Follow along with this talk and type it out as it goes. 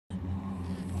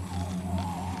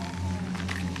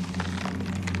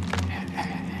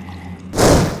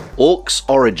Orcs'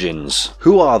 origins.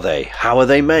 Who are they? How are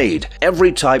they made?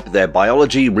 Every type, their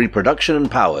biology, reproduction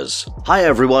and powers. Hi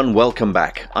everyone, welcome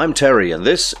back. I'm Terry and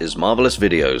this is Marvelous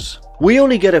Videos. We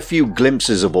only get a few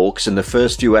glimpses of orcs in the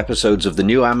first few episodes of the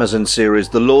new Amazon series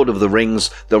The Lord of the Rings,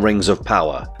 The Rings of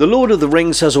Power. The Lord of the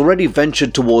Rings has already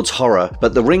ventured towards horror,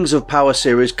 but the Rings of Power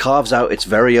series carves out its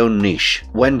very own niche.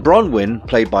 When Bronwyn,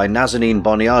 played by Nazanin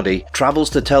Boniadi, travels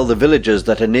to tell the villagers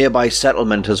that a nearby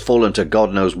settlement has fallen to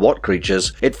God knows what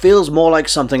creatures, it feels more like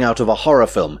something out of a horror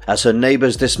film, as her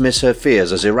neighbours dismiss her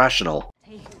fears as irrational.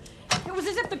 It was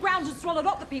as if the ground had swallowed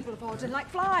up the people of Arden like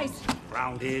flies.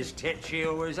 Round here's tit, she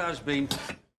always has been.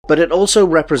 But it also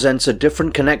represents a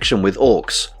different connection with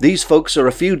orcs. These folks are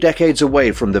a few decades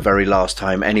away from the very last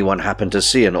time anyone happened to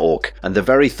see an orc, and the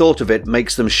very thought of it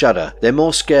makes them shudder. They're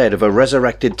more scared of a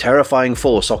resurrected, terrifying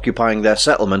force occupying their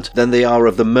settlement than they are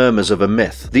of the murmurs of a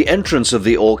myth. The entrance of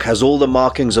the orc has all the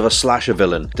markings of a slasher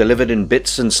villain, delivered in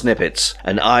bits and snippets.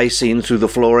 An eye seen through the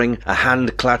flooring, a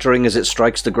hand clattering as it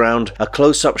strikes the ground, a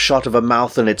close-up shot of a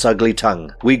mouth and its ugly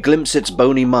tongue. We glimpse its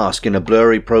bony mask in a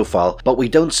blurry profile, but we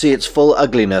don't see its full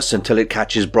ugliness until it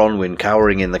catches Bronwyn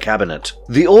cowering in the cabinet.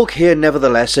 The orc here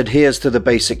nevertheless adheres to the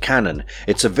basic canon.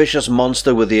 It's a vicious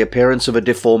monster with the appearance of a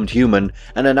deformed human,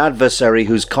 and an adversary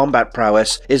whose combat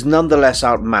prowess is nonetheless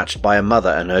outmatched by a mother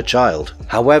and her child.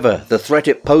 However, the threat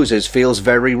it poses feels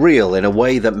very real in a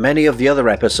way that many of the other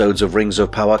episodes of Rings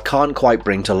of Power can't quite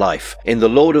bring to life. In the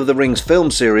Lord of the Rings film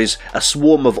series, a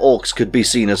swarm of orcs could be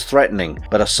seen as threatening,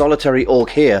 but a solitary orc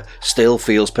here still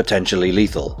feels potentially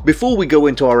lethal. Before we go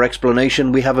into our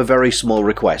explanation, we have a very small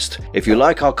request. If you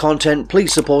like our content,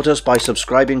 please support us by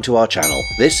subscribing to our channel.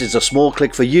 This is a small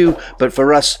click for you, but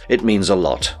for us, it means a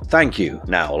lot. Thank you.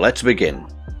 Now, let's begin.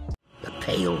 The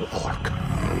Pale Orc.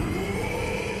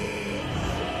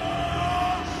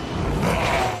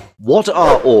 What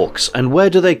are orcs, and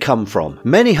where do they come from?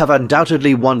 Many have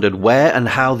undoubtedly wondered where and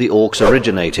how the orcs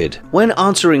originated. When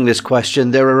answering this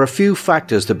question, there are a few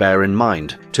factors to bear in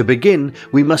mind. To begin,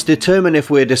 we must determine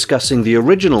if we're discussing the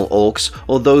original orcs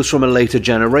or those from a later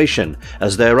generation,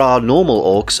 as there are normal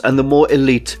orcs and the more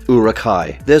elite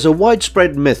Uruk-hai. There's a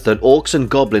widespread myth that orcs and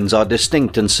goblins are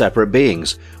distinct and separate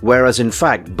beings, whereas in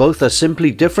fact both are simply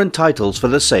different titles for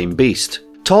the same beast.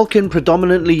 Tolkien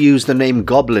predominantly used the name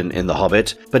Goblin in The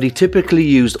Hobbit, but he typically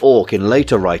used Orc in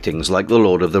later writings like The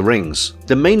Lord of the Rings.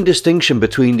 The main distinction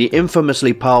between the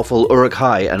infamously powerful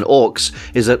Uruk-hai and Orcs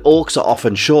is that Orcs are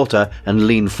often shorter and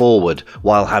lean forward,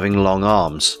 while having long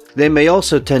arms. They may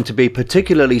also tend to be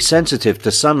particularly sensitive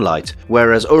to sunlight,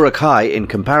 whereas Uruk-hai, in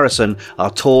comparison,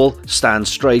 are tall, stand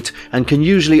straight, and can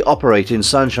usually operate in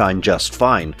sunshine just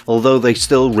fine, although they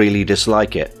still really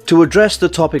dislike it. To address the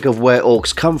topic of where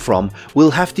orcs come from,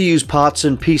 we'll have to use parts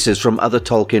and pieces from other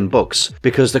Tolkien books,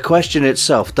 because the question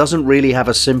itself doesn't really have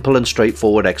a simple and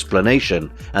straightforward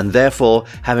explanation, and therefore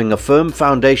having a firm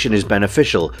foundation is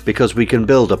beneficial because we can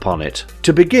build upon it.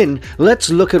 To begin, let's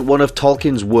look at one of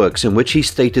Tolkien's works in which he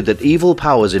stated that evil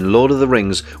powers in Lord of the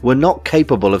Rings were not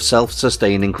capable of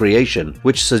self-sustaining creation,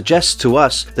 which suggests to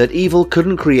us that evil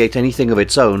couldn't create anything of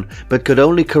its own, but could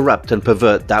only corrupt and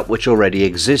pervert that which already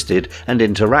existed and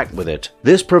interact with it.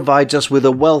 This provides us with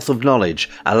a wealth of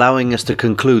knowledge, allowing us to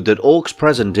conclude that orcs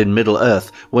present in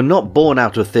Middle-earth were not born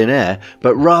out of thin air,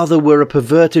 but rather were a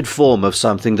perverted form of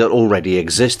something that already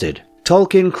existed.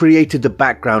 Tolkien created the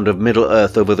background of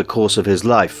Middle-earth over the course of his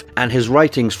life, and his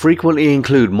writings frequently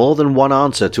include more than one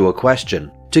answer to a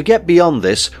question. To get beyond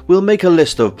this, we'll make a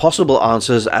list of possible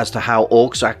answers as to how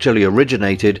orcs actually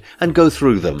originated and go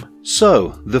through them.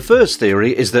 So, the first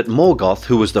theory is that Morgoth,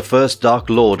 who was the first Dark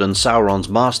Lord and Sauron's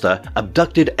master,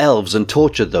 abducted elves and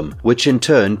tortured them, which in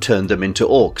turn turned them into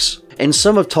orcs. In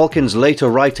some of Tolkien's later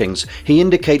writings, he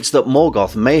indicates that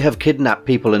Morgoth may have kidnapped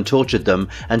people and tortured them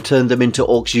and turned them into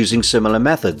orcs using similar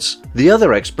methods. The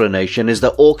other explanation is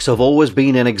that orcs have always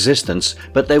been in existence,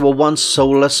 but they were once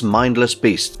soulless, mindless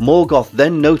beasts. Morgoth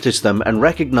then noticed them and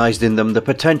recognized in them the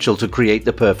potential to create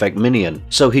the perfect minion,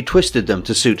 so he twisted them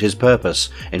to suit his purpose,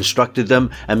 instructed them,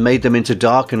 and made them into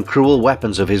dark and cruel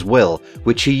weapons of his will,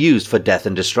 which he used for death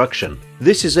and destruction.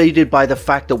 This is aided by the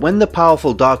fact that when the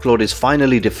powerful Dark Lord is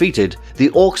finally defeated, the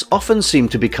orcs often seem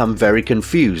to become very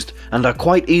confused and are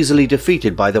quite easily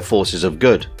defeated by the forces of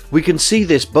good. We can see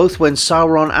this both when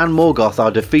Sauron and Morgoth are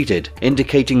defeated,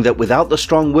 indicating that without the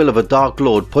strong will of a Dark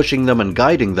Lord pushing them and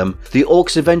guiding them, the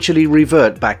orcs eventually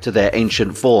revert back to their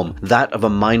ancient form, that of a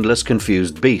mindless,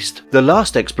 confused beast. The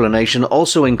last explanation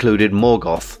also included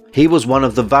Morgoth. He was one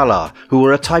of the Valar, who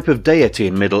were a type of deity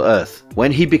in Middle-earth.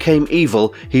 When he became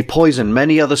evil, he poisoned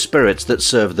many other spirits that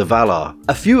served the Valar.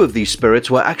 A few of these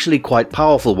spirits were actually quite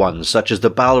powerful ones, such as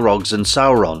the Balrogs and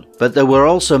Sauron, but there were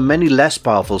also many less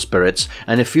powerful spirits,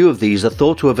 and a few of these are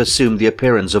thought to have assumed the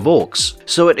appearance of orcs.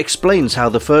 So it explains how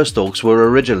the first orcs were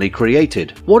originally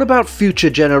created. What about future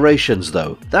generations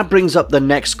though? That brings up the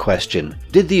next question.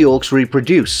 Did the orcs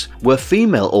reproduce? Were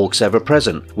female orcs ever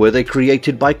present? Were they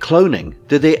created by cloning?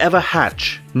 Did they ever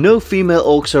hatch? No female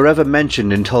orcs are ever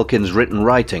mentioned in Tolkien's written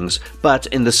writings, but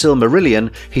in the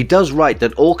Silmarillion, he does write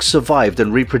that orcs survived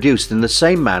and reproduced in the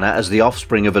same manner as the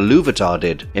offspring of Ilúvatar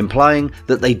did, implying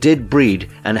that they did breed,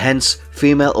 and hence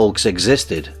female orcs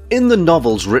existed. In the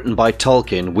novels written by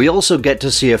Tolkien, we also get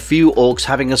to see a few orcs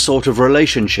having a sort of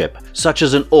relationship, such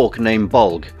as an orc named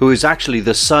Bolg, who is actually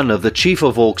the son of the chief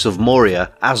of orcs of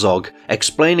Moria, Azog,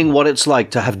 explaining what it's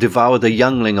like to have devoured the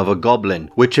youngling of a goblin,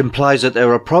 which implies that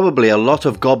there are probably a lot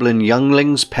of goblin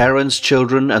younglings, parents,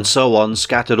 children, and so on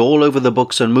scattered all over the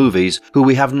books and movies who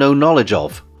we have no knowledge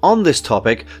of. On this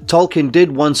topic, Tolkien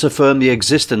did once affirm the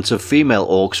existence of female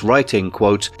orcs, writing,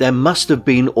 quote, "There must have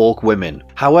been orc women."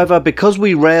 However, because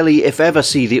we rarely if ever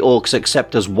see the orcs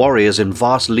except as warriors in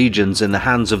vast legions in the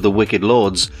hands of the wicked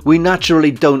lords, we naturally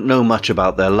don't know much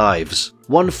about their lives.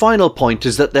 One final point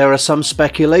is that there are some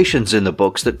speculations in the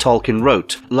books that Tolkien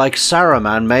wrote, like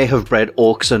Saruman may have bred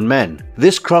orcs and men.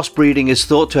 This crossbreeding is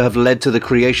thought to have led to the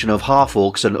creation of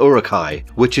half-orcs and Uruk-hai,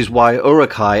 which is why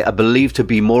Uruk-hai are believed to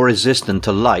be more resistant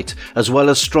to light, as well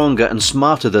as stronger and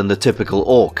smarter than the typical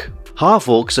orc.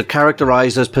 Half-orcs are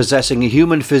characterized as possessing a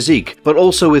human physique, but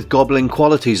also with goblin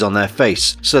qualities on their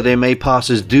face, so they may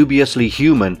pass as dubiously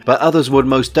human, but others would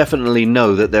most definitely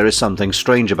know that there is something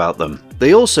strange about them.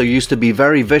 They also used to be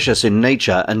very vicious in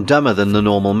nature and dumber than the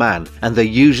normal man, and they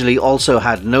usually also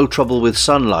had no trouble with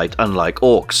sunlight, unlike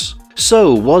orcs.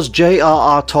 So, was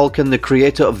J.R.R. Tolkien the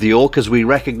creator of the orc as we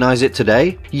recognize it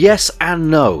today? Yes and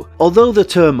no. Although the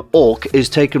term orc is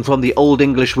taken from the Old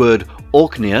English word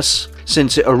Orkneus,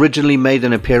 since it originally made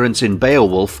an appearance in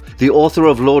Beowulf, the author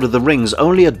of Lord of the Rings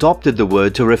only adopted the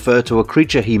word to refer to a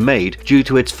creature he made due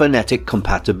to its phonetic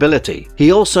compatibility.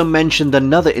 He also mentioned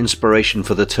another inspiration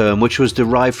for the term, which was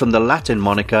derived from the Latin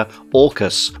moniker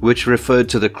Orcus, which referred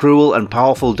to the cruel and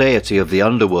powerful deity of the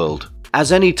underworld.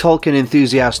 As any Tolkien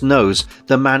enthusiast knows,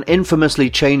 the man infamously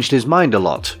changed his mind a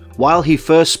lot. While he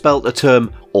first spelt the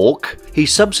term orc, he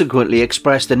subsequently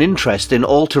expressed an interest in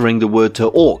altering the word to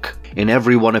orc in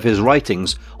every one of his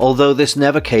writings, although this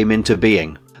never came into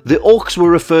being. The orcs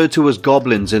were referred to as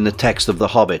goblins in the text of The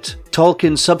Hobbit.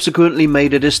 Tolkien subsequently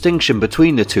made a distinction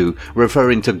between the two,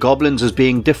 referring to goblins as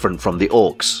being different from the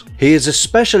orcs. He is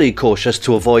especially cautious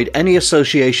to avoid any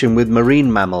association with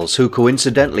marine mammals who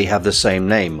coincidentally have the same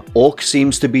name. Orc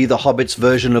seems to be the Hobbit's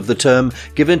version of the term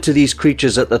given to these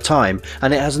creatures at the time,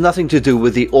 and it has nothing to do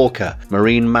with the orca,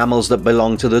 marine mammals that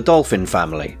belong to the dolphin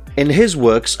family. In his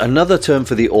works, another term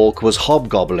for the orc was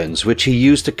hobgoblins, which he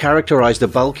used to characterize the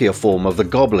bulkier form of the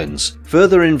goblins.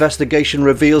 Further investigation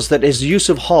reveals that his use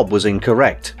of hob was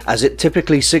incorrect, as it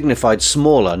typically signified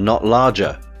smaller, not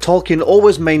larger. Tolkien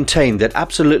always maintained that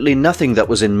absolutely nothing that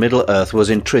was in Middle-earth was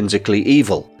intrinsically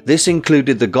evil. This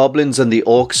included the goblins and the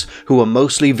orcs, who were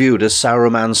mostly viewed as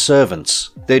Saruman's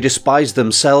servants. They despised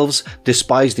themselves,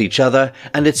 despised each other,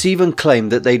 and it's even claimed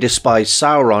that they despised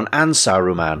Sauron and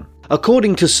Saruman.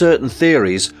 According to certain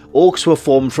theories, orcs were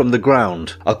formed from the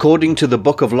ground. According to the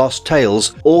Book of Lost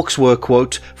Tales, orcs were,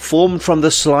 quote, formed from the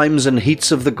slimes and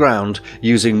heats of the ground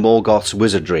using Morgoth's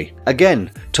wizardry. Again,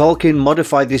 Tolkien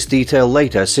modified this detail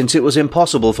later since it was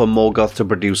impossible for Morgoth to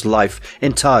produce life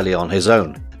entirely on his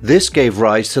own. This gave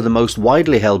rise to the most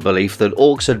widely held belief that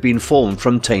orcs had been formed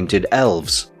from tainted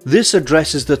elves. This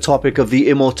addresses the topic of the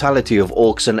immortality of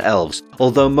orcs and elves,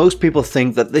 although most people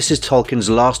think that this is Tolkien's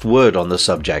last word on the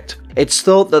subject. It's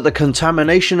thought that the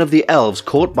contamination of the elves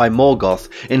caught by Morgoth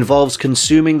involves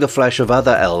consuming the flesh of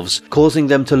other elves, causing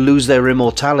them to lose their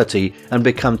immortality and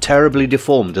become terribly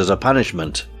deformed as a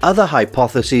punishment. Other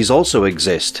hypotheses also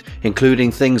exist,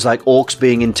 including things like orcs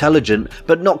being intelligent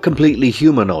but not completely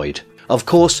humanoid. Of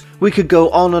course, we could go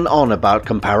on and on about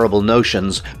comparable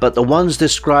notions, but the ones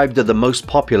described are the most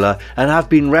popular and have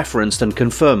been referenced and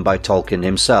confirmed by Tolkien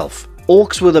himself.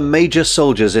 Orcs were the major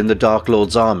soldiers in the Dark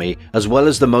Lord's army, as well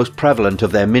as the most prevalent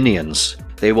of their minions.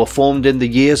 They were formed in the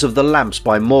Years of the Lamps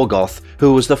by Morgoth,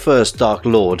 who was the first Dark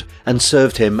Lord, and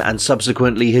served him and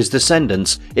subsequently his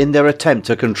descendants in their attempt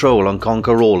to control and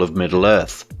conquer all of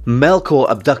Middle-earth. Melkor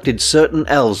abducted certain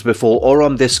elves before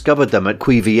Auron discovered them at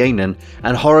Cuiviénen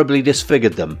and horribly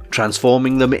disfigured them,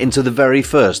 transforming them into the very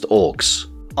first orcs.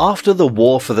 After the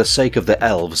war for the sake of the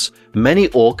elves, many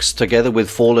orcs, together with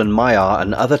fallen Maiar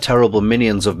and other terrible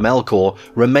minions of Melkor,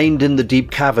 remained in the deep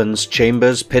caverns,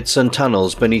 chambers, pits and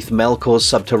tunnels beneath Melkor's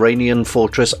subterranean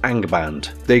fortress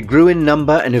Angband. They grew in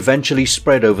number and eventually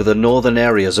spread over the northern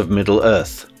areas of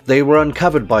Middle-earth. They were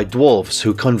uncovered by dwarves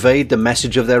who conveyed the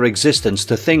message of their existence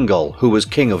to Thingol, who was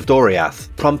king of Doriath,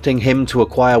 prompting him to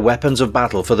acquire weapons of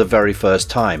battle for the very first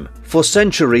time. For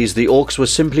centuries the orcs were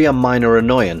simply a minor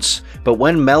annoyance, but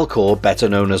when Melkor, better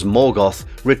known as Morgoth,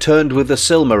 returned with the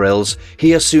Silmarils,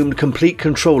 he assumed complete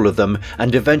control of them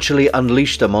and eventually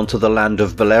unleashed them onto the land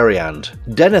of Beleriand.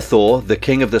 Denethor, the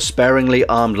king of the sparingly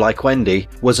armed Lyquendi,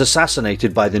 was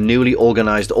assassinated by the newly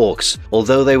organized orcs,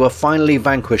 although they were finally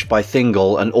vanquished by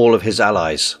Thingol and all of his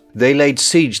allies. They laid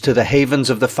siege to the havens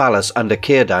of the Falas under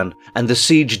Círdan, and the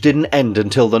siege didn't end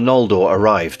until the Noldor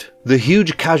arrived. The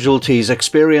huge casualties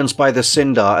experienced by the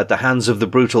Sindar at the hands of the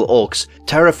brutal orcs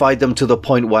terrified them to the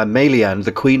point where Melian,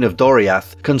 the queen of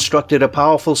Doriath, constructed a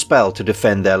powerful spell to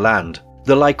defend their land.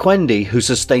 The Lyquendi, who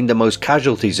sustained the most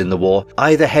casualties in the war,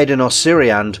 either hid in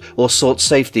Osiriand or sought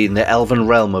safety in the elven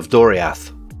realm of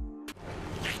Doriath.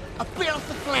 A bit off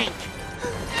the flank.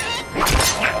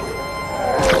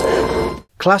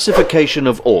 Classification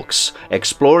of orcs,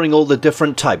 exploring all the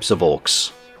different types of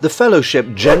orcs. The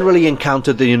Fellowship generally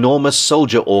encountered the enormous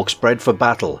soldier orcs bred for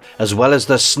battle, as well as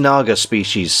the Snaga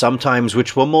species sometimes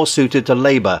which were more suited to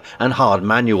labour and hard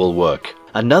manual work.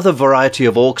 Another variety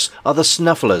of orcs are the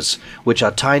Snufflers, which are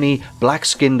tiny,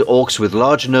 black-skinned orcs with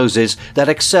large noses that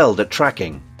excelled at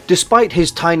tracking. Despite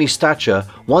his tiny stature,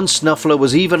 one Snuffler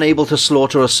was even able to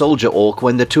slaughter a soldier orc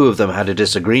when the two of them had a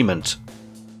disagreement.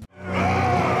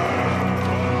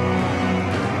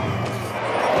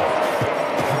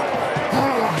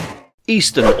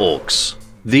 Eastern Orcs.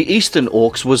 The Eastern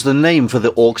Orcs was the name for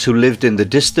the orcs who lived in the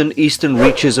distant eastern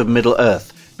reaches of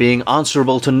Middle-earth, being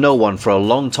answerable to no one for a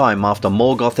long time after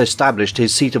Morgoth established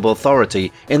his seat of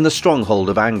authority in the stronghold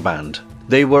of Angband.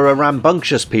 They were a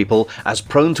rambunctious people, as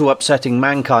prone to upsetting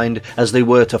mankind as they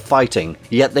were to fighting,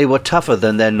 yet they were tougher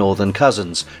than their northern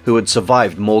cousins, who had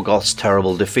survived Morgoth's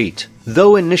terrible defeat.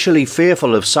 Though initially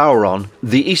fearful of Sauron,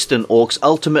 the Eastern Orcs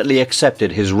ultimately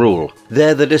accepted his rule.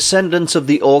 They're the descendants of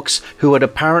the Orcs who had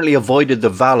apparently avoided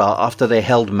the Valar after they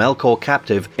held Melkor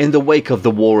captive in the wake of the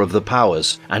War of the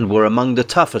Powers, and were among the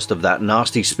toughest of that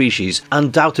nasty species,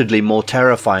 undoubtedly more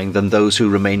terrifying than those who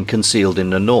remained concealed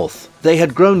in the north. They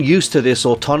had grown used to this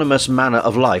autonomous manner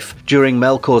of life during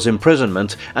Melkor's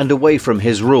imprisonment and away from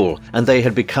his rule, and they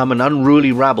had become an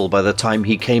unruly rabble by the time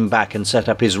he came back and set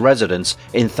up his residence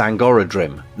in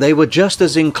Thangorodrim. They were just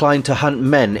as inclined to hunt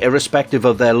men irrespective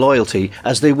of their loyalty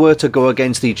as they were to go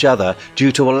against each other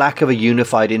due to a lack of a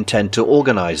unified intent to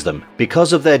organize them.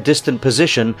 Because of their distant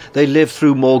position, they lived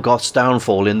through Morgoth's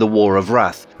downfall in the War of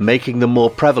Wrath, making them more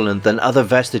prevalent than other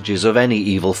vestiges of any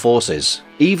evil forces.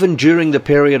 Even during the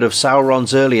period of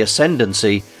Sauron's early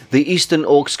ascendancy, the Eastern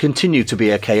Orcs continued to be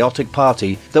a chaotic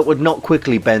party that would not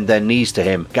quickly bend their knees to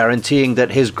him, guaranteeing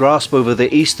that his grasp over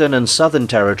the eastern and southern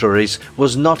territories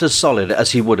was not as solid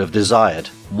as he would have desired.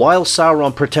 While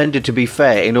Sauron pretended to be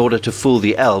fair in order to fool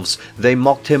the elves, they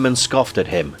mocked him and scoffed at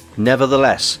him.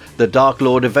 Nevertheless, the Dark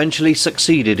Lord eventually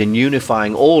succeeded in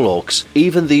unifying all orcs,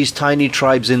 even these tiny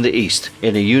tribes in the east,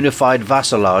 in a unified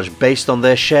vassalage based on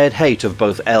their shared hate of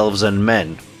both elves and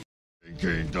men.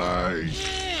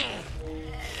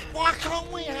 Why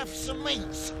can't we have some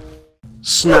meat?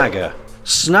 Snagga.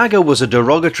 Snagga was a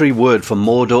derogatory word for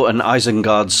Mordor and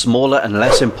Isengard's smaller and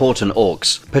less important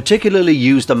orcs, particularly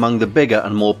used among the bigger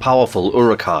and more powerful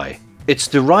Uruk-hai. It's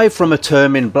derived from a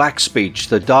term in Black speech,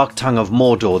 the dark tongue of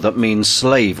Mordor, that means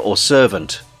slave or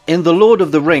servant. In The Lord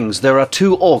of the Rings there are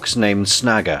two orcs named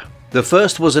Snagga. The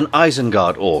first was an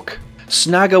Isengard orc.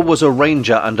 Snagga was a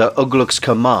ranger under Ugluk's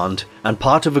command and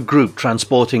part of a group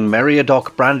transporting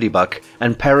Meriadoc Brandybuck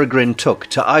and Peregrine Took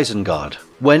to Isengard.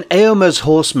 When Eomer's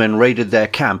horsemen raided their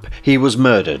camp, he was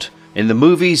murdered. In the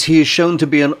movies, he is shown to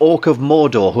be an orc of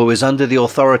Mordor who is under the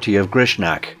authority of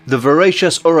Grishnak. The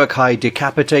voracious Uruk-hai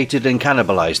decapitated and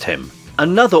cannibalized him.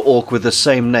 Another orc with the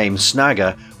same name,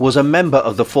 Snagga, was a member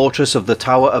of the fortress of the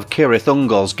Tower of Cirith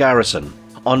Ungol's garrison.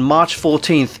 On March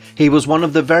 14th, he was one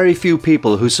of the very few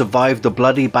people who survived the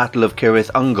bloody Battle of Cirith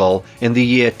Ungol in the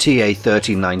year TA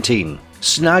 1319.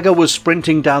 Snagga was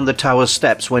sprinting down the tower's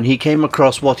steps when he came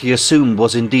across what he assumed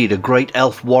was indeed a great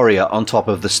elf warrior on top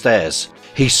of the stairs.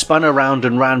 He spun around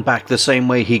and ran back the same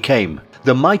way he came.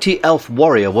 The mighty elf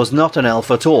warrior was not an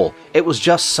elf at all, it was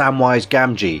just Samwise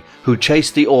Gamgee, who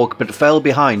chased the orc but fell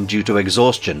behind due to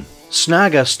exhaustion.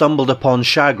 Snagga stumbled upon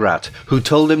Shagrat, who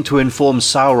told him to inform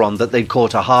Sauron that they'd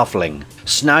caught a halfling.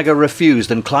 Snagga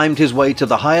refused and climbed his way to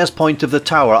the highest point of the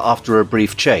tower after a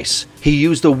brief chase. He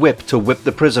used a whip to whip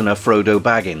the prisoner Frodo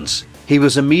Baggins. He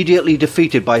was immediately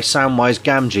defeated by Samwise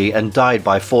Gamgee and died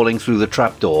by falling through the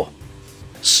trapdoor.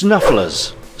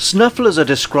 Snufflers. Snufflers are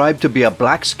described to be a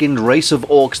black-skinned race of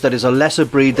orcs that is a lesser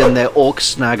breed than their orc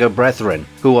Snagga brethren,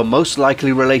 who are most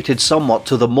likely related somewhat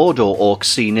to the Mordor orcs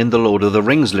seen in the Lord of the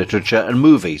Rings literature and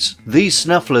movies. These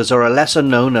Snufflers are a lesser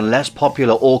known and less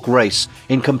popular orc race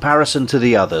in comparison to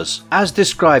the others. As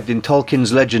described in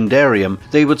Tolkien's Legendarium,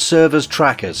 they would serve as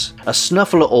trackers. A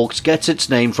Snuffler orc gets its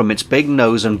name from its big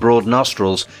nose and broad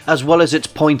nostrils, as well as its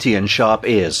pointy and sharp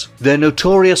ears. They're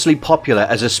notoriously popular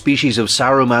as a species of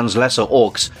Saruman's lesser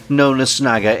orcs, known as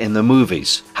Snagga in the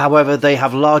movies. However, they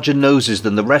have larger noses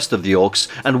than the rest of the orcs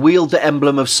and wield the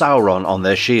emblem of Sauron on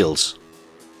their shields.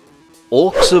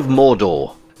 Orcs of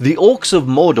Mordor. The Orcs of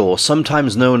Mordor,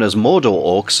 sometimes known as Mordor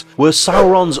Orcs, were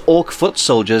Sauron's orc foot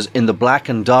soldiers in the Black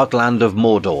and Dark Land of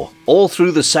Mordor. All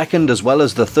through the Second as well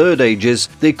as the Third Ages,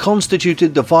 they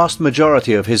constituted the vast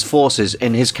majority of his forces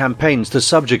in his campaigns to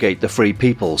subjugate the Free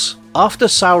Peoples. After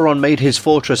Sauron made his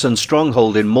fortress and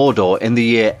stronghold in Mordor in the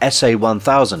year SA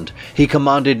 1000, he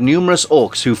commanded numerous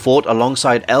orcs who fought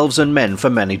alongside elves and men for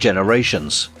many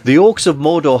generations. The Orcs of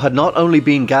Mordor had not only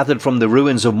been gathered from the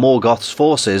ruins of Morgoth's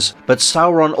forces, but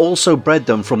Sauron also bred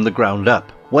them from the ground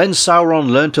up. When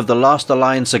Sauron learnt of the last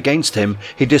alliance against him,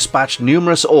 he dispatched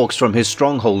numerous orcs from his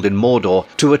stronghold in Mordor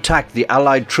to attack the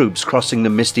allied troops crossing the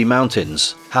Misty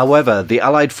Mountains. However, the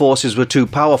allied forces were too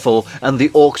powerful and the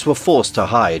orcs were forced to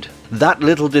hide. That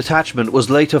little detachment was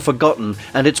later forgotten,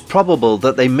 and it's probable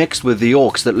that they mixed with the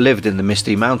orcs that lived in the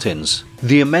Misty Mountains.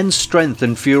 The immense strength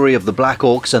and fury of the Black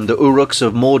Orcs and the Uruks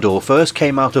of Mordor first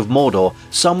came out of Mordor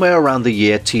somewhere around the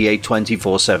year TA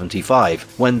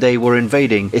 2475, when they were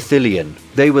invading Ithilien.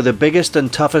 They were the biggest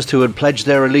and toughest who had pledged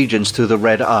their allegiance to the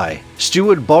Red Eye.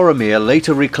 Steward Boromir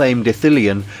later reclaimed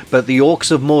Ithilien, but the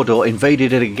Orcs of Mordor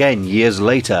invaded it again years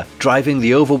later, driving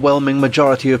the overwhelming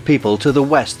majority of people to the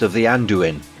west of the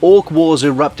Anduin. Orc wars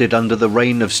erupted under the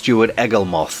reign of Steward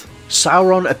Egelmoth.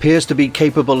 Sauron appears to be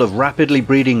capable of rapidly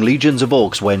breeding legions of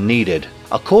orcs when needed.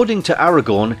 According to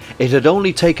Aragorn, it had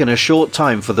only taken a short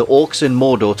time for the orcs in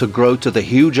Mordor to grow to the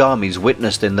huge armies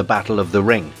witnessed in the Battle of the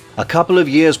Ring. A couple of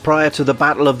years prior to the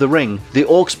Battle of the Ring, the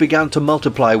orcs began to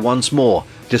multiply once more,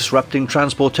 disrupting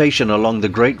transportation along the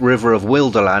great river of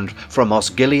Wilderland from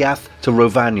Osgiliath to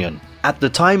Rhovanion. At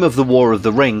the time of the War of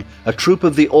the Ring, a troop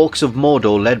of the Orcs of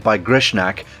Mordor led by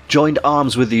Grishnak joined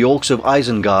arms with the Orcs of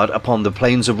Isengard upon the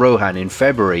plains of Rohan in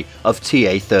February of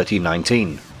TA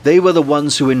 3019. They were the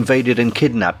ones who invaded and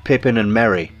kidnapped Pippin and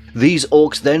Merry. These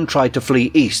orcs then tried to flee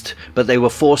east, but they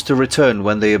were forced to return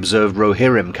when they observed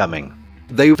Rohirrim coming.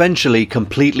 They eventually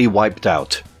completely wiped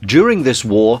out. During this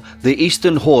war, the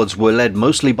eastern hordes were led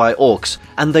mostly by orcs,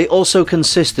 and they also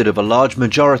consisted of a large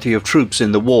majority of troops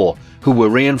in the war, who were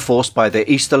reinforced by the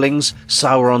Easterlings,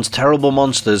 Sauron's terrible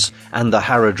monsters, and the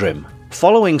Haradrim.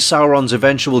 Following Sauron's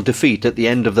eventual defeat at the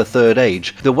end of the Third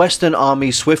Age, the Western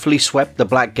army swiftly swept the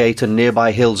Black Gate and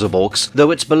nearby hills of orcs,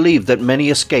 though it's believed that many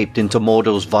escaped into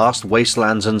Mordor's vast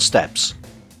wastelands and steppes.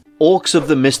 Orcs of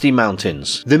the Misty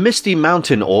Mountains. The Misty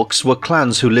Mountain Orcs were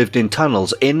clans who lived in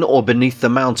tunnels in or beneath the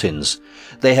mountains.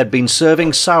 They had been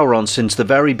serving Sauron since the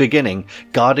very beginning,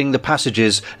 guarding the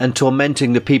passages and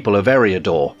tormenting the people of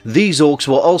Eriador. These orcs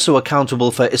were also accountable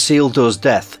for Isildur's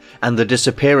death and the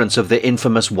disappearance of the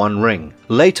infamous One Ring.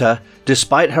 Later,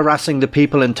 despite harassing the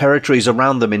people and territories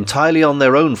around them entirely on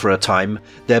their own for a time,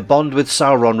 their bond with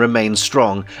Sauron remained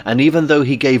strong, and even though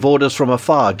he gave orders from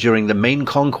afar during the main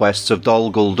conquests of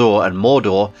Dol Guldur and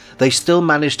Mordor, they still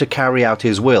managed to carry out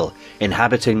his will,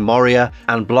 inhabiting Moria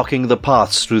and blocking the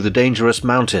paths through the dangerous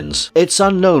mountains. It's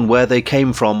unknown where they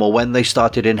came from or when they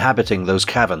started inhabiting those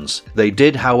caverns. They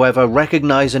did, however,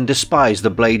 recognize and despise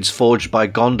the blades forged by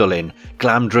Gondolin,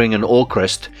 Glamdring and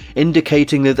Orcrist,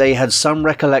 indicating that they had some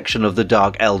recollection of the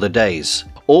Dark Elder days.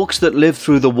 Orcs that lived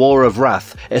through the War of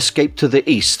Wrath escaped to the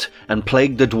east and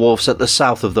plagued the dwarfs at the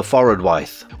south of the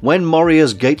Forodwaith. When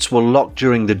Moria's gates were locked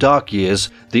during the Dark Years,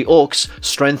 the orcs,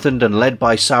 strengthened and led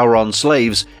by Sauron's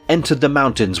slaves, entered the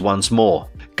mountains once more.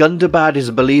 Gundabad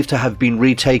is believed to have been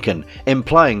retaken,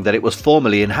 implying that it was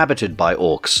formerly inhabited by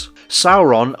orcs.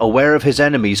 Sauron, aware of his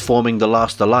enemies forming the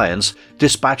Last Alliance,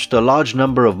 dispatched a large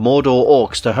number of Mordor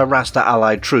orcs to harass the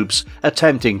allied troops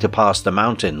attempting to pass the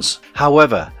mountains.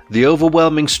 However, the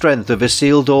overwhelming strength of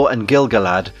Isildur and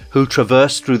Gil-galad, who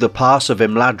traversed through the pass of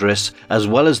Imladris as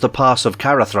well as the pass of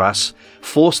Caradhras,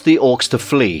 forced the orcs to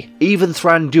flee. Even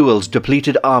Thranduil's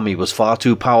depleted army was far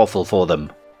too powerful for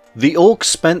them. The Orcs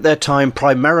spent their time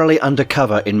primarily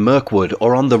undercover in Mirkwood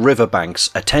or on the riverbanks,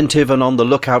 attentive and on the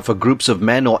lookout for groups of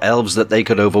men or elves that they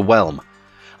could overwhelm.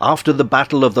 After the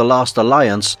Battle of the Last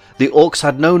Alliance, the Orcs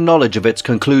had no knowledge of its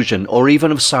conclusion or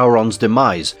even of Sauron's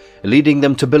demise, leading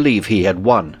them to believe he had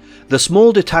won. The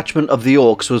small detachment of the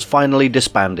Orcs was finally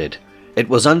disbanded. It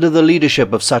was under the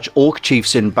leadership of such Orc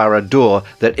chiefs in Barad-dûr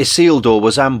that Isildur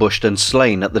was ambushed and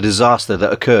slain at the disaster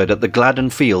that occurred at the Gladden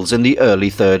Fields in the early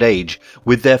Third Age,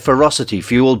 with their ferocity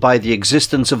fueled by the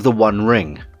existence of the One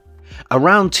Ring.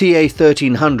 Around TA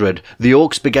 1300, the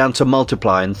Orcs began to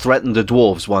multiply and threaten the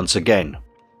dwarves once again.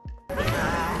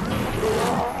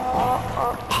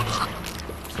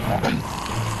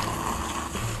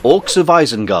 Orcs of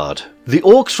Isengard. The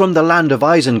Orcs from the land of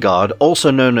Isengard,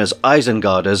 also known as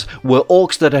Isengarders, were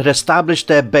Orcs that had established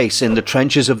their base in the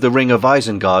trenches of the Ring of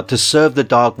Isengard to serve the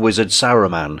Dark Wizard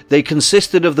Saruman. They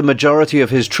consisted of the majority of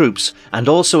his troops, and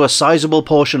also a sizable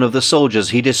portion of the soldiers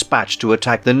he dispatched to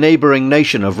attack the neighbouring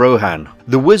nation of Rohan.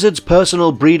 The wizard's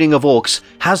personal breeding of Orcs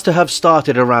has to have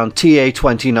started around TA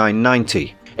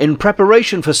 2990. In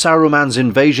preparation for Saruman's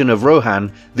invasion of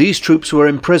Rohan, these troops were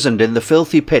imprisoned in the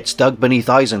filthy pits dug beneath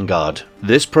Isengard.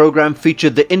 This program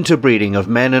featured the interbreeding of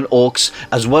men and Orcs,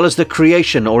 as well as the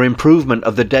creation or improvement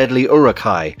of the deadly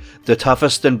Uruk-hai, the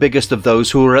toughest and biggest of those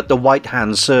who were at the White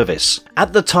Hand's service.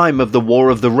 At the time of the War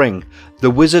of the Ring, the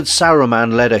wizard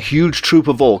Saruman led a huge troop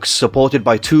of Orcs supported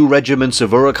by 2 regiments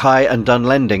of Uruk-hai and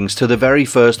Dunlendings to the very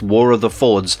first War of the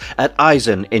Fords at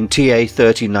Isen in TA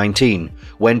 3019,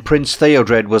 when Prince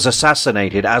Theodred was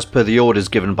assassinated as per the orders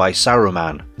given by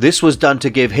Saruman. This was done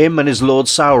to give him and his lord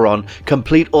Sauron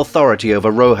complete authority over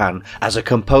Rohan as a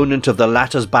component of the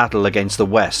latter's battle against the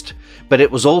West, but it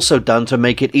was also done to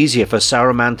make it easier for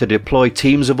Saruman to deploy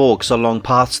teams of Orcs along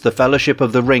paths the Fellowship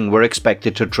of the Ring were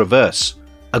expected to traverse.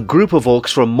 A group of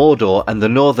Orcs from Mordor and the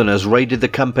Northerners raided the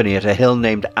company at a hill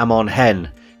named Amon Hen,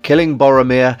 killing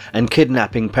Boromir and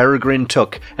kidnapping Peregrine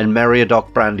Took and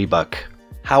Meriadoc Brandybuck.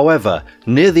 However,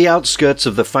 near the outskirts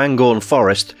of the Fangorn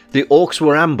forest, the Orcs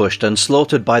were ambushed and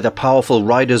slaughtered by the powerful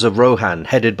riders of Rohan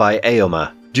headed by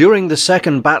Eomer. During the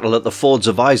second battle at the Fords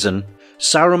of Isen,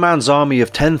 Saruman's army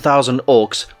of 10,000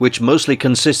 Orcs, which mostly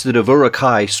consisted of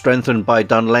Uruk-hai strengthened by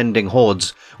Dunlending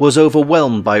hordes, was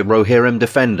overwhelmed by Rohirrim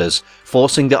defenders,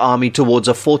 forcing the army towards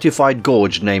a fortified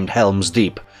gorge named Helm's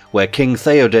Deep, where King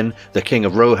Theoden, the king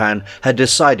of Rohan, had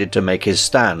decided to make his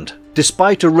stand.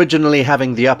 Despite originally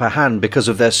having the upper hand because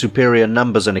of their superior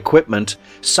numbers and equipment,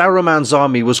 Saruman's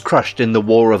army was crushed in the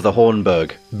War of the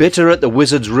Hornburg. Bitter at the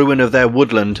wizard's ruin of their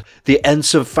woodland, the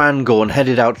Ents of Fangorn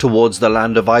headed out towards the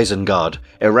land of Isengard,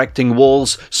 erecting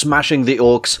walls, smashing the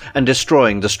Orcs, and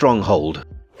destroying the stronghold.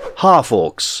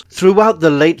 Half-Orcs. Throughout the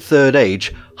late Third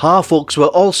Age, Half-Orcs were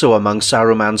also among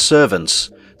Saruman's servants.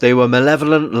 They were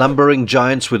malevolent, lumbering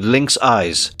giants with lynx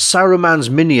eyes. Saruman's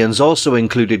minions also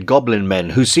included goblin men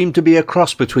who seemed to be a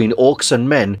cross between orcs and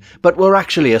men, but were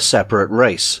actually a separate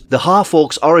race. The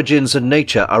half-orcs' origins and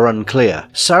nature are unclear.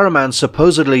 Saruman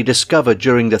supposedly discovered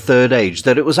during the Third Age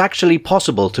that it was actually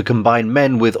possible to combine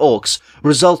men with orcs,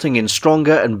 resulting in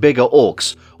stronger and bigger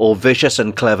orcs, or vicious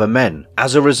and clever men.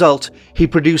 As a result, he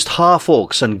produced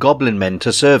half-orcs and goblin men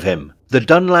to serve him. The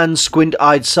Dunland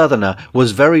squint-eyed southerner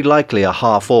was very likely a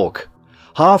half-orc.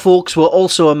 Half-orcs were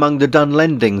also among the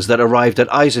Dunlendings that arrived at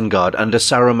Isengard under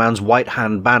Saruman's White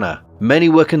Hand banner. Many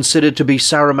were considered to be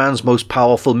Saruman's most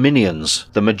powerful minions.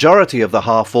 The majority of the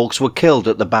half-orcs were killed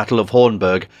at the Battle of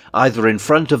Hornburg, either in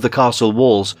front of the castle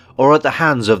walls or at the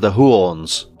hands of the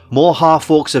Huorns. More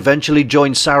half-orcs eventually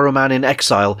joined Saruman in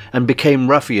exile and became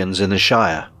ruffians in the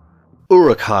Shire.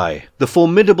 Uruk-hai. The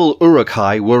formidable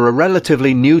Uruk-hai were a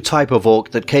relatively new type of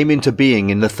orc that came into being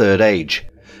in the Third Age.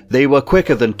 They were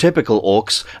quicker than typical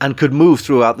orcs and could move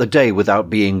throughout the day without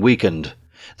being weakened.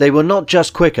 They were not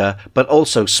just quicker, but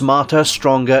also smarter,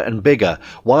 stronger and bigger,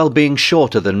 while being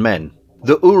shorter than men.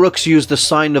 The Uruks used the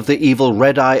sign of the evil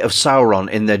Red Eye of Sauron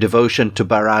in their devotion to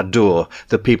Barad-dûr,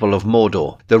 the people of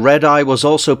Mordor. The Red Eye was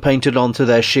also painted onto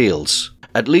their shields.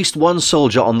 At least one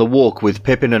soldier on the walk with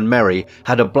Pippin and Merry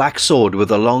had a black sword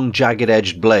with a long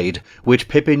jagged-edged blade, which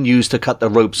Pippin used to cut the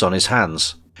ropes on his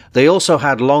hands. They also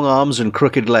had long arms and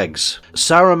crooked legs.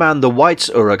 Saruman the White's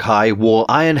Uruk-hai wore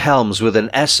iron helms with an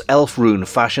S-elf rune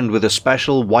fashioned with a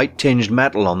special white-tinged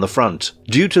metal on the front.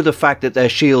 Due to the fact that their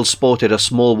shields sported a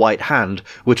small white hand,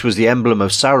 which was the emblem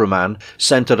of Saruman,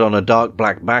 centered on a dark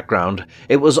black background,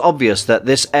 it was obvious that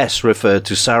this S referred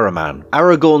to Saruman.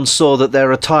 Aragorn saw that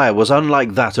their attire was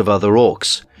unlike that of other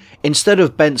orcs. Instead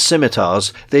of bent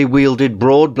scimitars, they wielded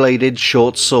broad-bladed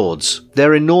short swords.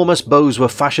 Their enormous bows were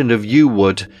fashioned of yew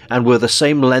wood and were the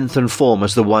same length and form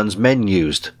as the ones men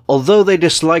used. Although they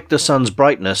disliked the sun's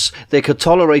brightness, they could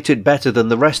tolerate it better than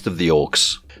the rest of the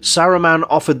orcs. Saruman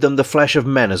offered them the flesh of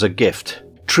men as a gift.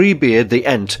 Treebeard the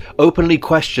Ent openly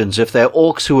questions if they're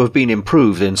orcs who have been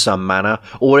improved in some manner,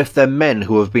 or if they're men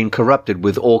who have been corrupted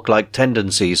with orc-like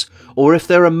tendencies, or if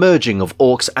they're a merging of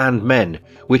orcs and men,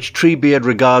 which Treebeard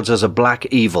regards as a black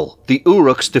evil. The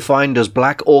Uruks, defined as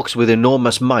black orcs with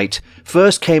enormous might,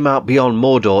 first came out beyond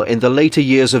Mordor in the later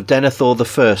years of Denethor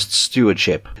I's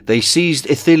stewardship. They seized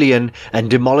Ithilien and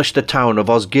demolished the town of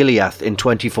Osgiliath in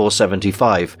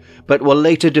 2475, but were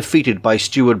later defeated by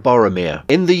Steward Boromir.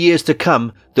 In the years to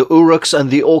come, the Uruks and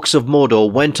the Orcs of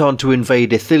Mordor went on to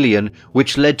invade Ithilien,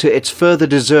 which led to its further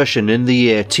desertion in the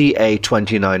year TA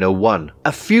 2901.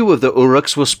 A few of the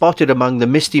Uruks were spotted among the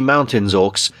Misty Mountains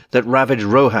Orcs that ravaged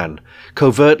Rohan,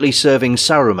 covertly serving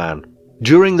Saruman.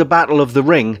 During the Battle of the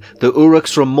Ring, the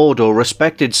Uruks from Mordor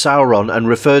respected Sauron and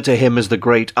referred to him as the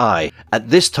Great Eye. At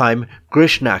this time,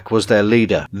 Grishnak was their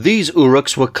leader. These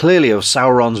Uruks were clearly of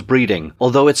Sauron's breeding,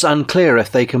 although it's unclear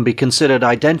if they can be considered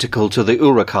identical to the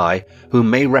Uruk-hai, who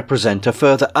may represent a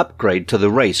further upgrade to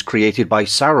the race created by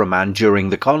Saruman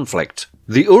during the conflict.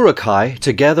 The Uruk-hai,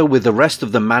 together with the rest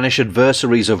of the mannish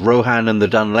adversaries of Rohan and the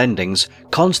Dunlendings,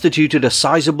 constituted a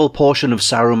sizable portion of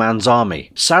Saruman's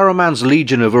army. Saruman's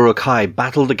legion of Uruk-hai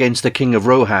battled against the King of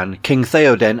Rohan, King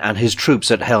Theoden, and his troops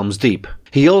at Helm's Deep.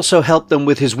 He also helped them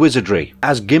with his wizardry.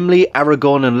 As Gimli,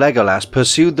 Aragorn and Legolas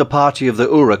pursued the party of the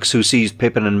Uruks who seized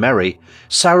Pippin and Merry,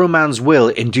 Saruman's will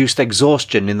induced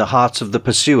exhaustion in the hearts of the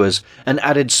pursuers and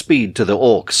added speed to the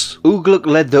orcs. Ugluk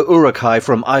led the Uruk-hai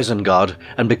from Isengard,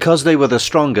 and because they were the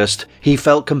strongest, he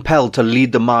felt compelled to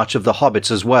lead the march of the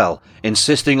hobbits as well,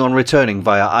 insisting on returning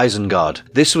via Isengard.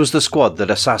 This was the squad that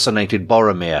assassinated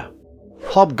Boromir.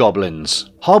 Hobgoblins.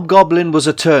 Hobgoblin was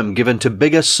a term given to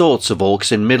bigger sorts of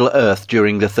orcs in Middle-earth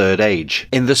during the Third Age.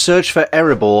 In the search for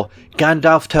Erebor,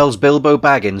 Gandalf tells Bilbo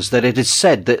Baggins that it is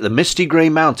said that the misty grey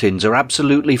mountains are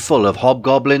absolutely full of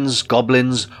hobgoblins,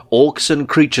 goblins, orcs and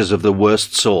creatures of the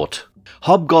worst sort.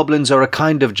 Hobgoblins are a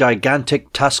kind of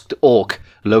gigantic tusked orc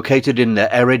located in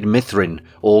the arid Mithrin,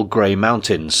 or Grey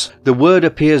Mountains. The word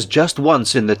appears just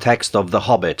once in the text of The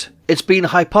Hobbit. It's been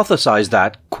hypothesized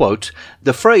that, quote,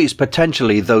 the phrase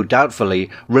potentially, though doubtfully,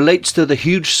 relates to the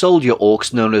huge soldier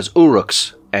orcs known as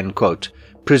Uruks, end quote,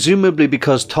 presumably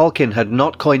because Tolkien had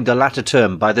not coined the latter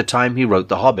term by the time he wrote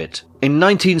The Hobbit. In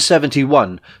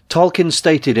 1971, Tolkien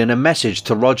stated in a message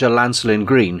to Roger Lancelyn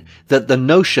Green that the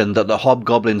notion that the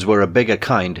hobgoblins were a bigger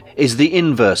kind is the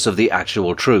inverse of the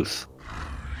actual truth.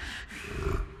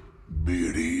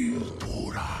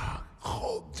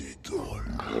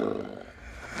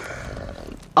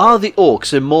 Are the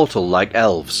orcs immortal like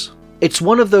elves? It's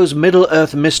one of those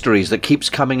Middle-earth mysteries that keeps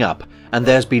coming up, and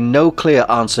there's been no clear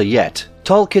answer yet.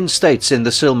 Tolkien states in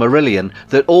the Silmarillion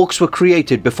that orcs were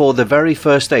created before the very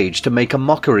first age to make a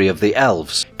mockery of the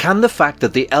elves. Can the fact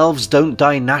that the elves don't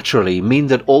die naturally mean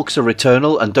that orcs are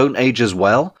eternal and don't age as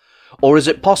well? Or is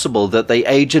it possible that they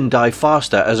age and die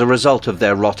faster as a result of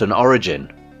their rotten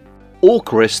origin?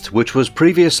 Orcrist, which was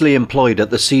previously employed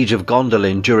at the Siege of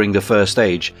Gondolin during the First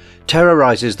Age,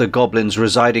 terrorizes the goblins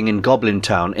residing in Goblin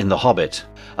Town in The Hobbit.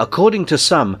 According to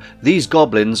some, these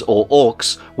goblins, or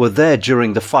orcs, were there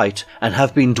during the fight and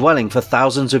have been dwelling for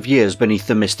thousands of years beneath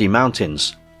the Misty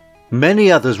Mountains.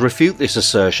 Many others refute this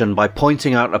assertion by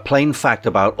pointing out a plain fact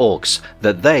about orcs,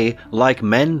 that they, like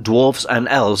men, dwarves and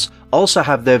elves, also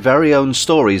have their very own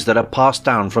stories that are passed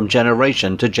down from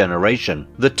generation to generation.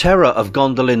 The terror of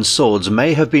Gondolin's swords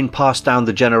may have been passed down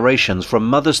the generations from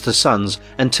mothers to sons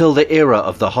until the era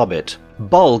of The Hobbit.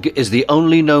 Bolg is the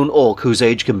only known orc whose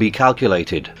age can be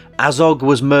calculated. Azog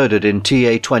was murdered in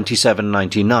TA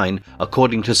 2799,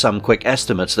 according to some quick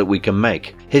estimates that we can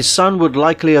make. His son would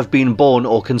likely have been born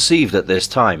or conceived at this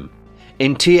time.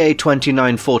 In TA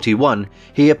 2941,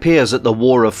 he appears at the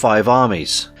War of Five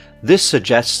Armies. This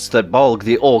suggests that Bolg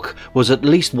the Orc was at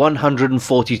least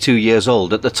 142 years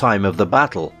old at the time of the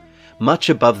battle, much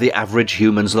above the average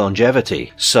human's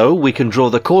longevity. So we can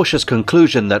draw the cautious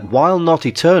conclusion that while not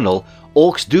eternal,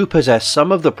 orcs do possess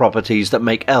some of the properties that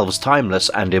make elves timeless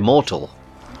and immortal.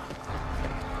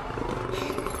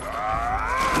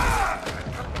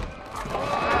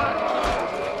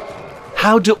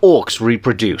 How do orcs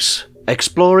reproduce?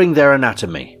 Exploring their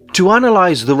anatomy. To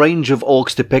analyse the range of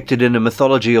orcs depicted in the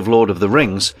mythology of Lord of the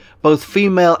Rings, both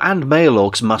female and male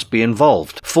orcs must be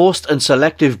involved. Forced and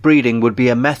selective breeding would be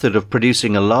a method of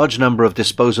producing a large number of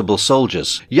disposable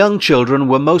soldiers. Young children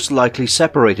were most likely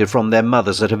separated from their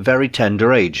mothers at a very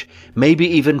tender age, maybe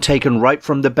even taken right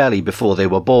from the belly before they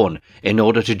were born, in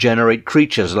order to generate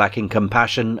creatures lacking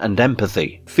compassion and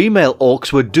empathy. Female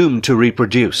orcs were doomed to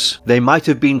reproduce. They might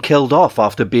have been killed off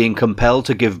after being compelled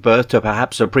to give birth to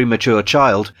perhaps a premature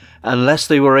child, unless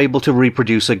they were able to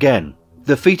reproduce again.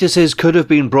 The fetuses could have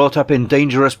been brought up in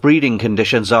dangerous breeding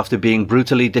conditions after being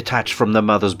brutally detached from the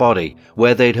mother's body,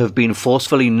 where they'd have been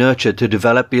forcefully nurtured to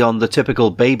develop beyond the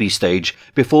typical baby stage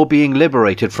before being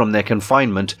liberated from their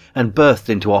confinement and birthed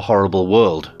into a horrible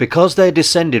world. Because they're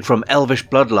descended from elvish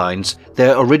bloodlines,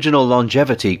 their original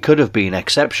longevity could have been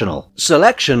exceptional.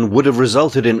 Selection would have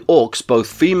resulted in orcs,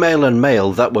 both female and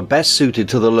male, that were best suited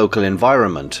to the local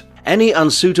environment. Any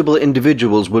unsuitable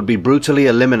individuals would be brutally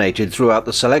eliminated throughout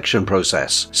the selection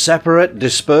process. Separate,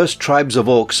 dispersed tribes of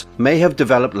orcs may have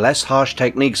developed less harsh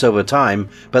techniques over time,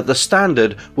 but the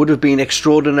standard would have been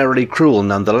extraordinarily cruel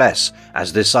nonetheless,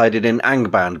 as decided in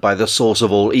Angband by the source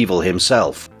of all evil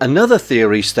himself. Another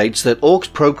theory states that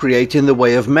orcs procreate in the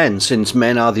way of men, since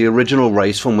men are the original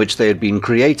race from which they had been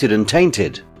created and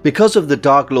tainted. Because of the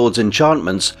Dark Lord's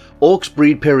enchantments, orcs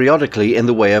breed periodically in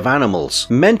the way of animals.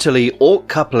 Mentally, orc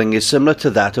coupling is similar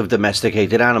to that of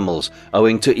domesticated animals,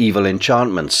 owing to evil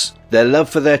enchantments. Their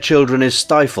love for their children is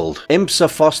stifled. Imps are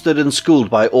fostered and schooled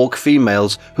by orc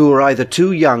females who are either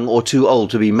too young or too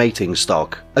old to be mating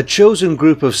stock. A chosen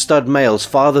group of stud males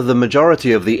father the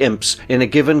majority of the imps in a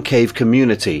given cave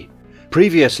community.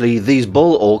 Previously, these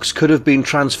bull orcs could have been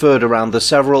transferred around the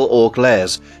several orc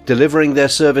lairs, delivering their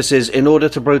services in order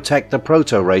to protect the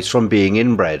proto-race from being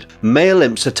inbred. Male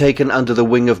imps are taken under the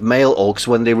wing of male orcs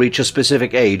when they reach a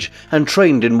specific age and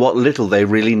trained in what little they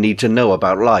really need to know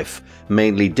about life,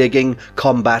 mainly digging,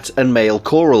 combat and male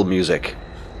choral music.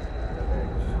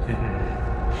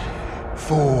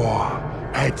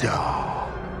 ForeverMedhok.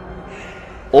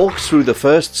 Orcs through the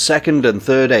first, second and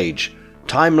third age.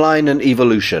 Timeline and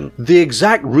evolution. The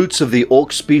exact roots of the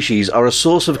orc species are a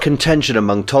source of contention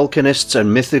among Tolkienists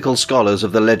and mythical scholars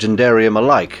of the legendarium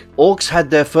alike. Orcs had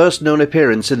their first known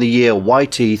appearance in the year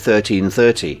YT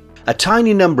 1330. A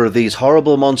tiny number of these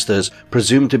horrible monsters,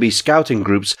 presumed to be scouting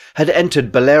groups, had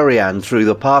entered Beleriand through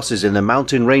the passes in the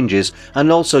mountain ranges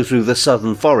and also through the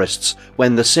southern forests,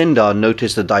 when the Sindar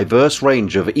noticed a diverse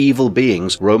range of evil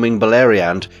beings roaming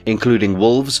Beleriand, including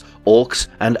wolves, orcs,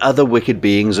 and other wicked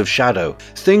beings of shadow.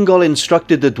 Thingol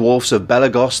instructed the dwarfs of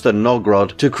Belagost and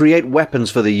Nogrod to create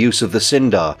weapons for the use of the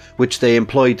Sindar, which they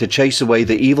employed to chase away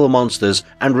the evil monsters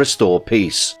and restore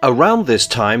peace. Around this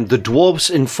time, the dwarves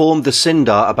informed the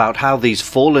Sindar about how these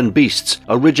fallen beasts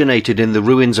originated in the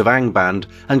ruins of Angband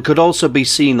and could also be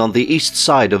seen on the east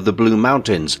side of the Blue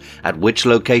Mountains, at which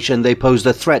location they posed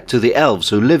a threat to the elves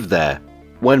who lived there.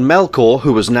 When Melkor,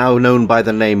 who was now known by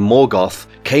the name Morgoth,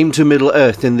 came to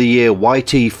Middle-earth in the year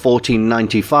YT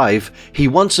 1495, he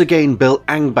once again built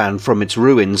Angband from its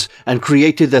ruins and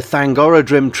created the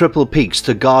Thangorodrim Triple Peaks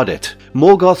to guard it.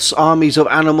 Morgoth's armies of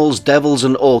animals, devils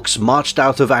and orcs marched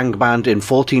out of Angband in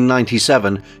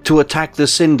 1497 to attack the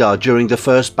Sindar during the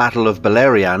First Battle of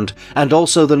Beleriand and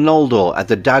also the Noldor at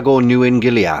the Dagor Nuin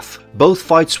Gileath. Both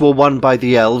fights were won by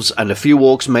the elves and a few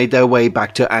orcs made their way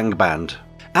back to Angband.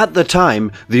 At the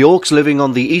time, the orcs living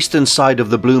on the eastern side of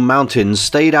the Blue Mountains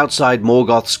stayed outside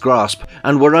Morgoth's grasp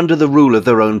and were under the rule of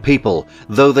their own people,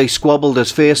 though they squabbled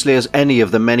as fiercely as any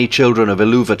of the many children of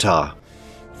Ilúvatar.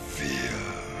 Fear.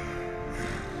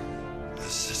 The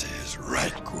city is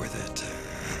rank with it.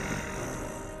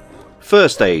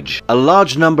 First Age. A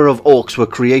large number of orcs were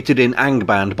created in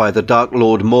Angband by the Dark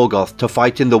Lord Morgoth to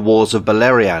fight in the Wars of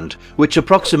Beleriand, which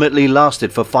approximately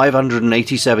lasted for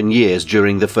 587 years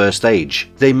during the First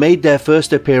Age. They made their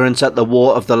first appearance at the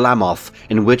War of the Lammoth,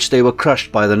 in which they were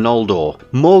crushed by the Noldor.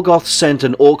 Morgoth sent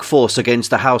an orc force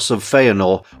against the House of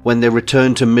Feanor when they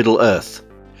returned to Middle-earth.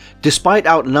 Despite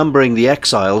outnumbering the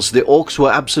exiles, the orcs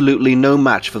were absolutely no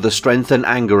match for the strength and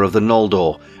anger of the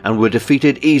Noldor, and were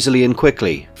defeated easily and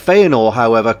quickly. Feanor,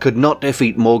 however, could not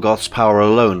defeat Morgoth's power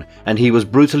alone, and he was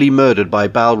brutally murdered by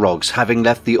Balrogs, having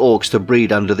left the orcs to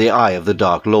breed under the eye of the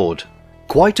Dark Lord.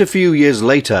 Quite a few years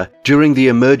later, during the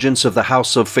emergence of the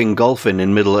House of Fingolfin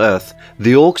in Middle-earth,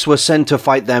 the orcs were sent to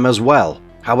fight them as well.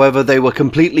 However, they were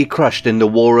completely crushed in the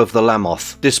War of the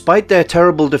Lammoth. Despite their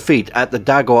terrible defeat at the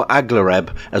Dagor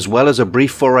Aglareb, as well as a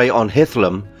brief foray on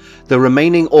Hithlum, the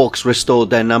remaining Orcs restored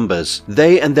their numbers.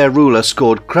 They and their ruler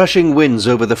scored crushing wins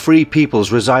over the free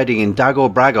peoples residing in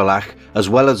Dagor Bragolach as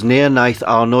well as near Naith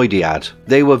Arnoediad.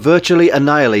 They were virtually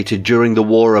annihilated during the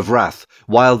War of Wrath,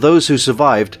 while those who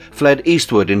survived fled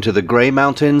eastward into the Grey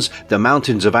Mountains, the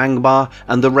Mountains of Angmar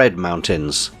and the Red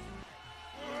Mountains.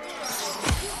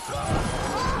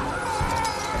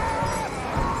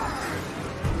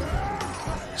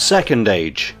 Second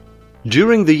Age.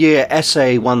 During the year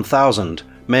SA 1000,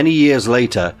 many years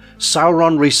later,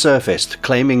 Sauron resurfaced,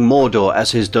 claiming Mordor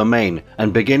as his domain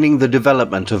and beginning the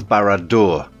development of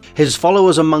Barad-dûr. His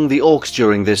followers among the Orcs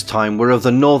during this time were of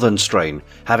the northern strain,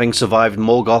 having survived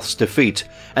Morgoth's defeat,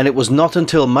 and it was not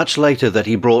until much later that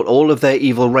he brought all of their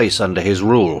evil race under his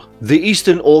rule. The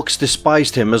eastern Orcs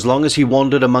despised him as long as he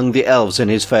wandered among the elves in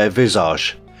his fair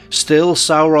visage. Still,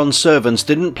 Sauron's servants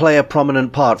didn't play a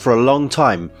prominent part for a long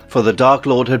time, for the Dark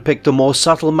Lord had picked a more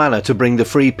subtle manner to bring the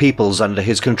free peoples under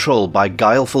his control by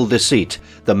guileful deceit,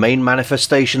 the main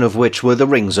manifestation of which were the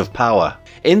Rings of Power.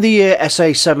 In the year SA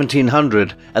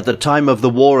 1700, at the time of the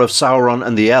War of Sauron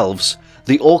and the Elves,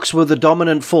 the Orcs were the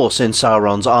dominant force in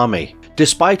Sauron's army.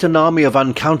 Despite an army of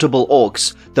uncountable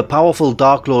Orcs, the powerful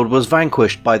Dark Lord was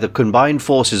vanquished by the combined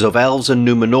forces of Elves and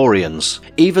Númenóreans.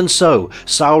 Even so,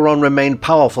 Sauron remained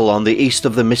powerful on the east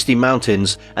of the Misty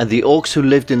Mountains, and the Orcs who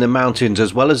lived in the mountains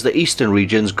as well as the eastern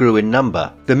regions grew in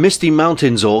number. The Misty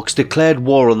Mountains Orcs declared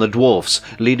war on the dwarfs,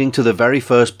 leading to the very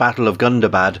first Battle of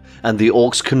Gundabad and the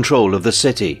Orcs' control of the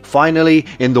city. Finally,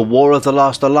 in the War of the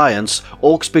Last Alliance,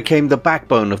 Orcs became the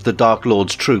backbone of the Dark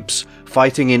Lord's troops,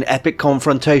 fighting in epic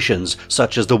confrontations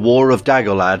such as the War of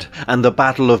Dagorlad and the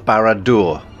Battle of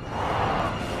Barad-dûr.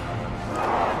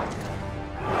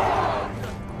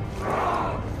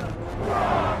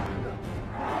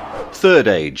 Third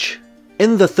Age.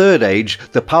 In the Third Age,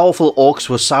 the powerful Orcs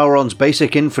were Sauron's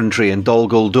basic infantry in Dol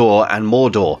Guldur and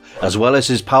Mordor, as well as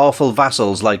his powerful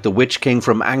vassals like the Witch King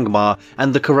from Angmar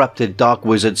and the corrupted Dark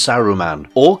Wizard Saruman.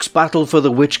 Orcs battled for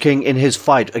the Witch King in his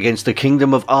fight against the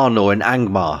Kingdom of Arnor in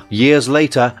Angmar. Years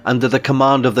later, under the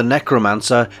command of the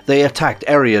Necromancer, they attacked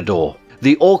Eriador.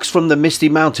 The Orcs from the Misty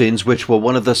Mountains, which were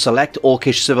one of the select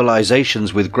Orcish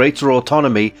civilizations with greater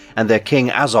autonomy, and their king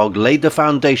Azog laid the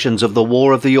foundations of the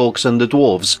War of the Orcs and the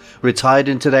Dwarves, retired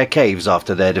into their caves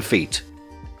after their defeat.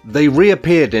 They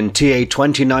reappeared in TA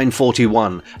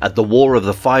 2941 at the War of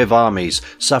the Five Armies,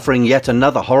 suffering yet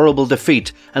another horrible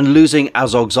defeat and losing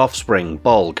Azog's offspring,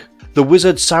 Bolg. The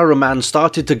wizard Saruman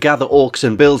started to gather Orcs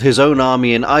and build his own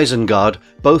army in Isengard,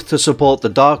 both to support the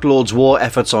Dark Lord's war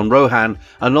efforts on Rohan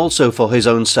and also for his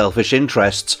own selfish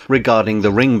interests regarding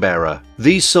the Ringbearer.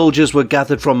 These soldiers were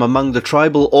gathered from among the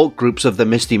tribal Orc groups of the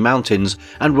Misty Mountains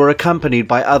and were accompanied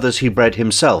by others he bred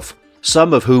himself,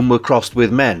 some of whom were crossed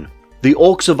with men. The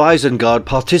Orcs of Isengard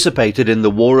participated in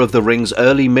the War of the Ring's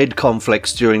early-mid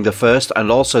conflicts during the first and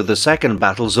also the second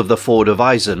battles of the Ford of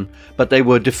Isen, but they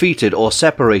were defeated or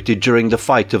separated during the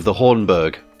fight of the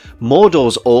Hornburg.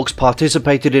 Mordor's Orcs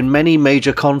participated in many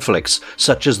major conflicts,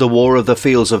 such as the War of the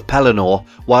Fields of Pelennor,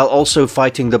 while also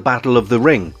fighting the Battle of the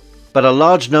Ring. But a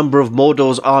large number of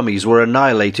Mordor's armies were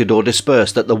annihilated or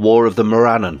dispersed at the War of the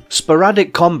Morannon.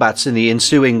 Sporadic combats in the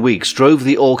ensuing weeks drove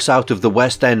the Orcs out of the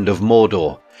west end of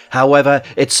Mordor. However,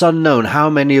 it's unknown how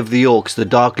many of the Orcs the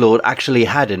Dark Lord actually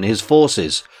had in his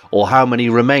forces, or how many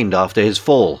remained after his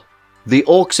fall. The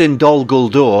Orcs in Dol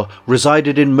Guldur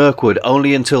resided in Mirkwood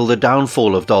only until the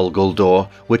downfall of Dol Guldur,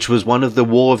 which was one of the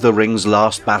War of the Ring's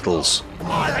last battles.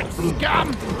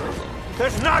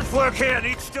 There's nice work here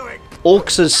needs doing.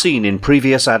 Orcs as seen in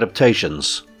previous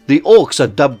adaptations. The Orcs are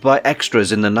dubbed by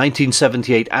extras in the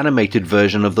 1978 animated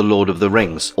version of The Lord of the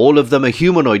Rings. All of them are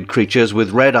humanoid creatures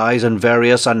with red eyes and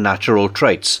various unnatural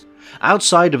traits.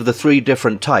 Outside of the three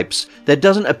different types, there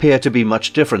doesn't appear to be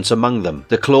much difference among them.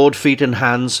 The clawed feet and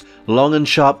hands, long and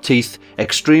sharp teeth,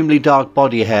 extremely dark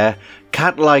body hair,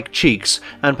 cat-like cheeks,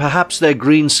 and perhaps their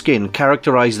green skin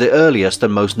characterize the earliest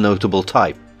and most notable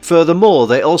type. Furthermore,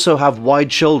 they also have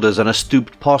wide shoulders and a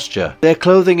stooped posture. Their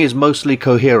clothing is mostly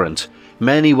coherent.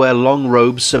 Many wear long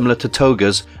robes similar to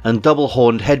togas and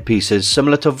double-horned headpieces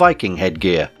similar to Viking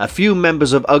headgear. A few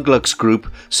members of Ugluk's group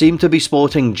seem to be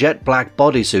sporting jet-black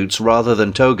bodysuits rather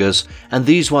than togas, and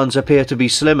these ones appear to be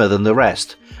slimmer than the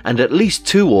rest. And at least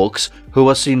two Orcs, who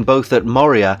are seen both at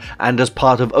Moria and as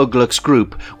part of Ugluk's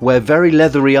group, wear very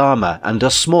leathery armor and are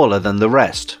smaller than the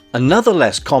rest. Another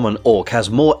less common Orc has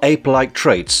more ape-like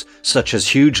traits, such as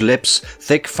huge lips,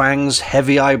 thick fangs,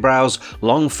 heavy eyebrows,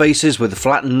 long faces with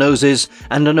flattened noses,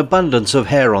 and an abundance of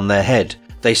hair on their head.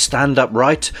 They stand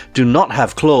upright, do not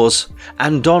have claws,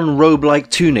 and don robe-like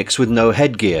tunics with no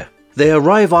headgear. They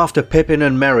arrive after Pippin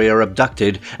and Merry are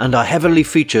abducted and are heavily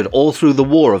featured all through the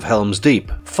War of Helm's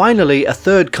Deep. Finally, a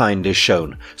third kind is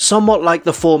shown, somewhat like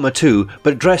the former two,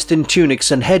 but dressed in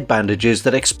tunics and head bandages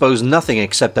that expose nothing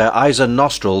except their eyes and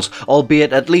nostrils,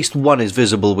 albeit at least one is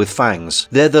visible with fangs.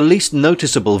 They're the least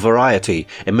noticeable variety,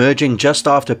 emerging just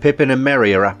after Pippin and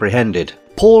Merry are apprehended.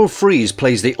 Paul Frees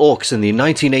plays the Orcs in the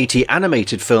 1980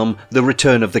 animated film The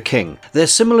Return of the King. They're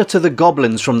similar to the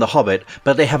goblins from The Hobbit,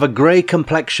 but they have a grey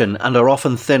complexion and are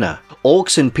often thinner.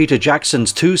 Orcs in Peter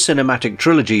Jackson's two cinematic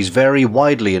trilogies vary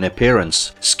widely in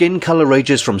appearance. Skin colour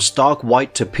ranges from stark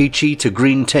white to peachy to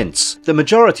green tints. The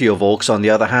majority of Orcs, on the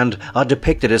other hand, are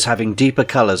depicted as having deeper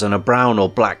colours and a brown or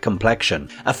black complexion.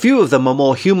 A few of them are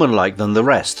more human-like than the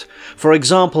rest. For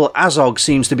example, Azog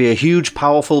seems to be a huge,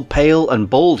 powerful, pale and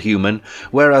bold human,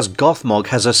 whereas Gothmog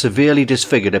has a severely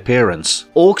disfigured appearance.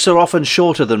 Orcs are often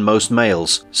shorter than most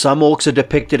males. Some Orcs are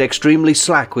depicted extremely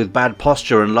slack with bad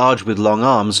posture and large with long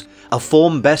arms, a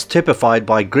form best typified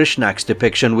by Grishnak's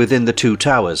depiction within the Two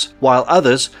Towers, while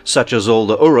others, such as all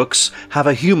the Uruks, have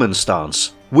a human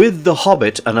stance. With The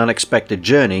Hobbit, An Unexpected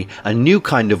Journey, a new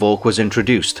kind of orc was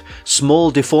introduced.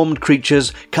 Small deformed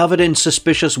creatures covered in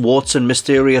suspicious warts and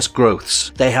mysterious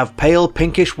growths. They have pale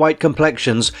pinkish white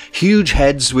complexions, huge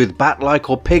heads with bat-like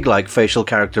or pig-like facial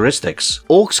characteristics.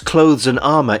 Orcs' clothes and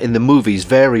armour in the movies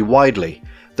vary widely.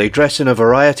 They dress in a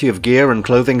variety of gear and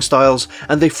clothing styles,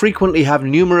 and they frequently have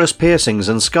numerous piercings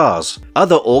and scars.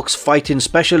 Other orcs fight in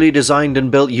specially designed and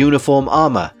built uniform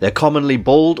armour. They're commonly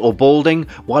bald or balding,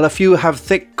 while a few have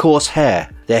thick, coarse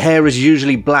hair. Their hair is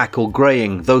usually black or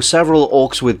greying, though several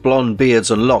orcs with blonde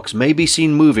beards and locks may be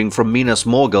seen moving from Minas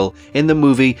Morgul in the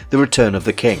movie The Return of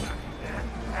the King.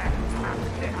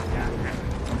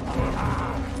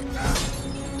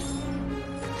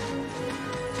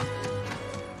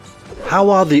 How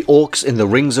are the Orcs in the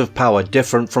Rings of Power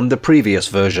different from the previous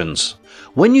versions?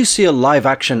 When you see a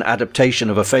live-action adaptation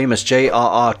of a famous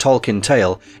J.R.R. Tolkien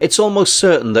tale, it's almost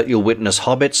certain that you'll witness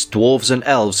hobbits, dwarves and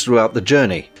elves throughout the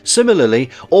journey. Similarly,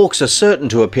 orcs are certain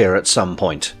to appear at some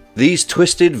point. These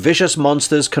twisted, vicious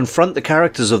monsters confront the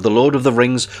characters of The Lord of the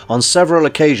Rings on several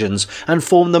occasions and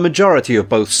form the majority of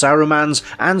both Saruman's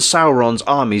and Sauron's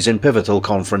armies in pivotal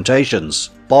confrontations.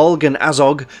 Bolg and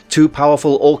Azog, two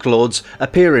powerful orc lords,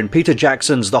 appear in Peter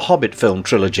Jackson's The Hobbit film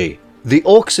trilogy. The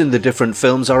orcs in the different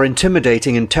films are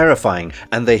intimidating and terrifying,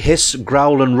 and they hiss,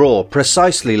 growl and roar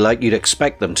precisely like you'd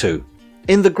expect them to.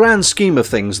 In the grand scheme of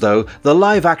things though, the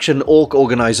live-action orc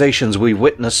organisations we've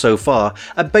witnessed so far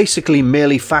are basically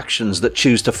merely factions that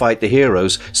choose to fight the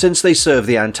heroes since they serve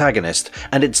the antagonist,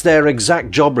 and it's their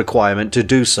exact job requirement to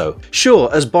do so.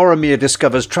 Sure, as Boromir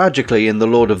discovers tragically in The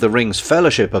Lord of the Rings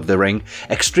Fellowship of the Ring,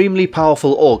 extremely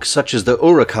powerful orcs such as the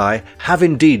Uruk-hai have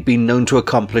indeed been known to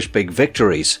accomplish big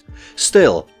victories.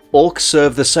 Still, orcs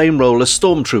serve the same role as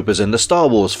stormtroopers in the Star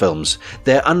Wars films.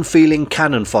 They're unfeeling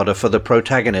cannon fodder for the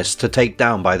protagonists to take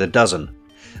down by the dozen.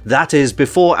 That is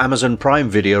before Amazon Prime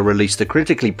Video released the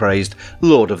critically praised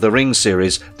Lord of the Rings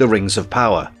series, The Rings of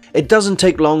Power. It doesn't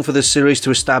take long for this series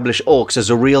to establish orcs as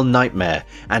a real nightmare,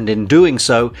 and in doing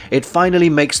so, it finally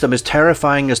makes them as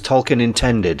terrifying as Tolkien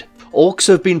intended. Orcs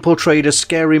have been portrayed as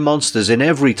scary monsters in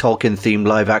every Tolkien-themed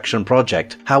live-action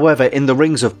project. However, in The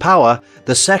Rings of Power,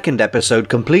 the second episode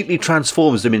completely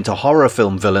transforms them into horror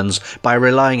film villains by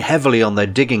relying heavily on their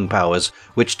digging powers,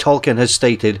 which Tolkien has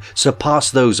stated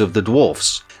surpass those of the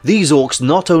dwarfs. These orcs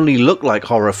not only look like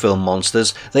horror film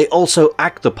monsters, they also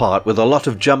act the part with a lot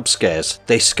of jump scares.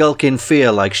 They skulk in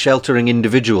fear like sheltering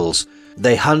individuals.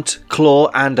 They hunt,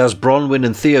 claw, and as Bronwyn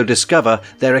and Theo discover,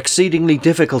 they're exceedingly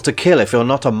difficult to kill if you're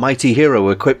not a mighty hero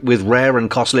equipped with rare and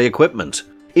costly equipment.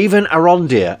 Even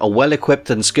Arondir, a well-equipped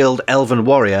and skilled elven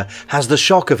warrior, has the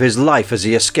shock of his life as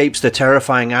he escapes the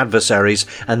terrifying adversaries,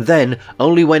 and then,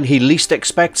 only when he least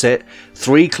expects it,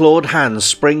 three clawed hands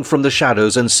spring from the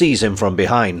shadows and seize him from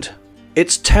behind.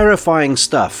 It's terrifying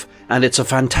stuff, and it's a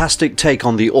fantastic take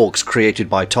on the orcs created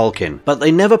by Tolkien, but they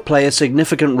never play a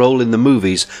significant role in the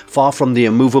movies, far from the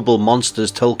immovable monsters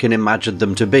Tolkien imagined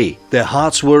them to be. Their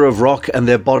hearts were of rock and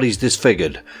their bodies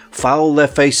disfigured, foul their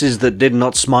faces that did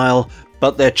not smile,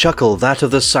 but their chuckle that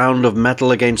of the sound of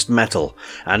metal against metal,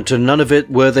 and to none of it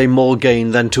were they more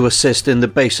gain than to assist in the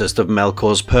basest of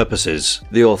Melkor's purposes.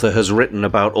 The author has written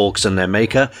about orcs and their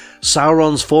maker,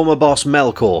 Sauron's former boss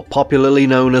Melkor, popularly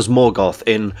known as Morgoth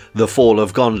in The Fall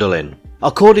of Gondolin.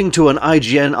 According to an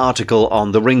IGN article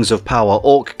on the Rings of Power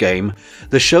orc game,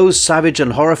 the show's savage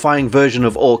and horrifying version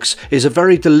of orcs is a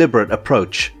very deliberate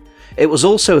approach. It was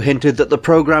also hinted that the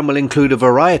program will include a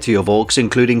variety of orcs,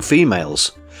 including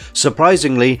females.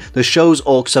 Surprisingly, the show's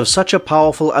orcs have such a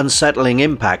powerful, unsettling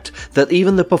impact that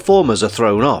even the performers are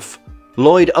thrown off.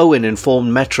 Lloyd Owen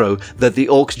informed Metro that the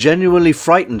Orcs genuinely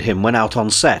frightened him when out on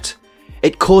set.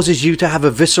 "It causes you to have a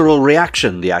visceral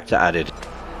reaction," the actor added.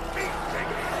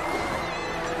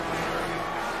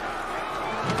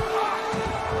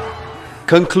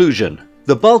 Conclusion.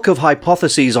 The bulk of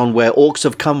hypotheses on where Orcs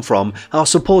have come from are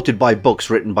supported by books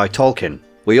written by Tolkien.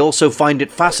 We also find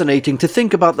it fascinating to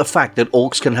think about the fact that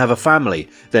Orcs can have a family,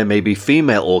 there may be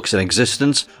female Orcs in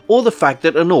existence, or the fact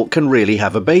that an Orc can really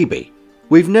have a baby.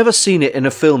 We've never seen it in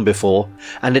a film before,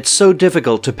 and it's so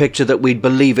difficult to picture that we'd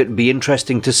believe it'd be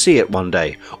interesting to see it one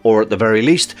day, or at the very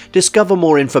least, discover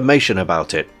more information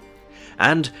about it.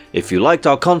 And, if you liked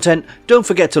our content, don't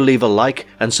forget to leave a like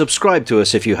and subscribe to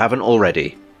us if you haven't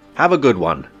already. Have a good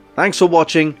one. Thanks for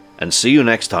watching, and see you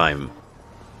next time.